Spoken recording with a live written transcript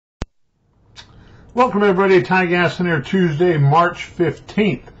Welcome everybody, Ty Gasson here, Tuesday, March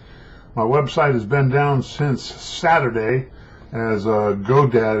 15th. My website has been down since Saturday as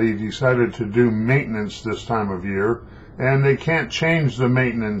GoDaddy decided to do maintenance this time of year, and they can't change the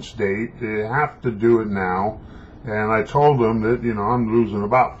maintenance date. They have to do it now. And I told them that, I'm losing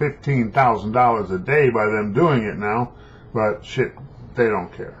about $15,000 a day by them doing it now, but shit, they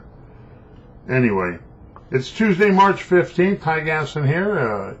don't care. Anyway, it's Tuesday, March 15th, Ty Gasson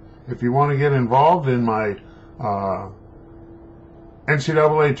here. If you want to get involved in my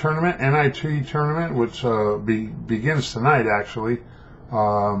NCAA tournament, NIT Tournament, which begins tonight actually,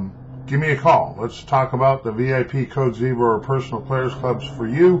 give me a call. Let's talk about the VIP Code Zebra or Personal Players Clubs for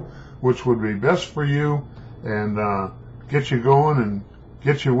you, which would be best for you, and get you going and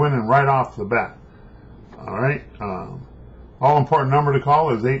get you winning right off the bat. All right. All important number to call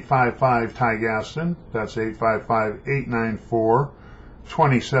is 855-TY-GASSON. That's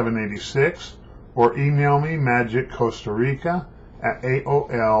 855-894-2786, or email me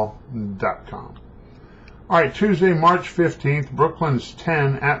magiccostarica@aol.com. All right, Tuesday, March 15th, Brooklyn's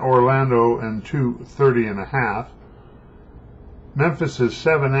 10 at Orlando and 230.5. Memphis is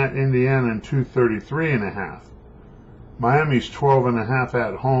 7 at Indiana and 233.5. Miami's 12.5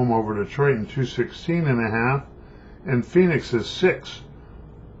 at home over Detroit and 216.5. And Phoenix is 6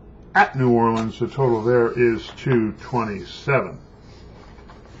 at New Orleans. The total there is 227.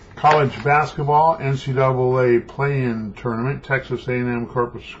 College basketball, NCAA play-in tournament, Texas A&M,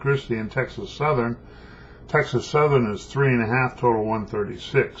 Corpus Christi, and Texas Southern. Texas Southern is 3.5, total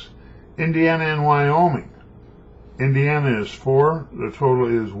 136. Indiana and Wyoming. Indiana is 4, the total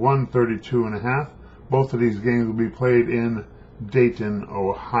is 132.5. Both of these games will be played in Dayton,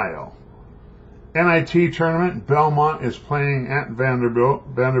 Ohio. NIT Tournament, Belmont is playing at Vanderbilt.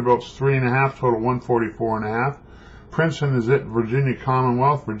 Vanderbilt's 3.5, total 144.5. Princeton is at Virginia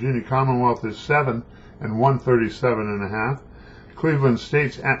Commonwealth. Virginia Commonwealth is 7 and 137.5. Cleveland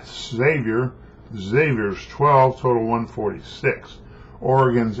State's at Xavier. Xavier's 12, total 146.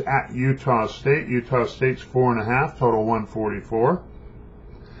 Oregon's at Utah State. Utah State's 4.5, total 144.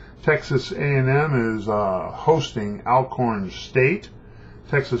 Texas A&M is hosting Alcorn State.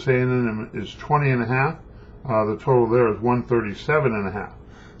 Texas A&M is 20.5. The total there is 137.5.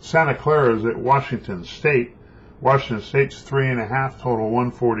 Santa Clara is at Washington State. Washington State's 3.5, total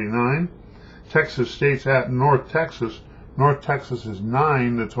 149. Texas State's at North Texas. North Texas is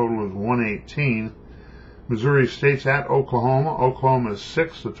 9. The total is 118. Missouri State's at Oklahoma. Oklahoma is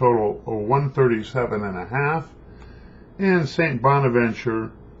 6. The total 137.5. And St.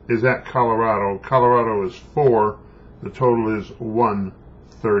 Bonaventure is at Colorado. Colorado is 4. The total is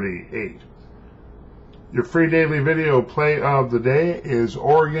 138. Your free daily video play of the day is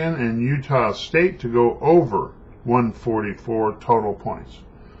Oregon and Utah State to go over 144 total points.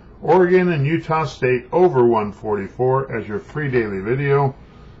 Oregon and Utah State over 144 as your free daily video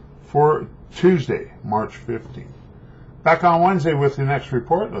for Tuesday, March 15th. Back on Wednesday with the next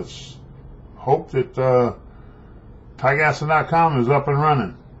report. Let's hope that TyGasson.com is up and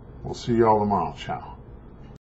running. We'll see you all tomorrow. Ciao.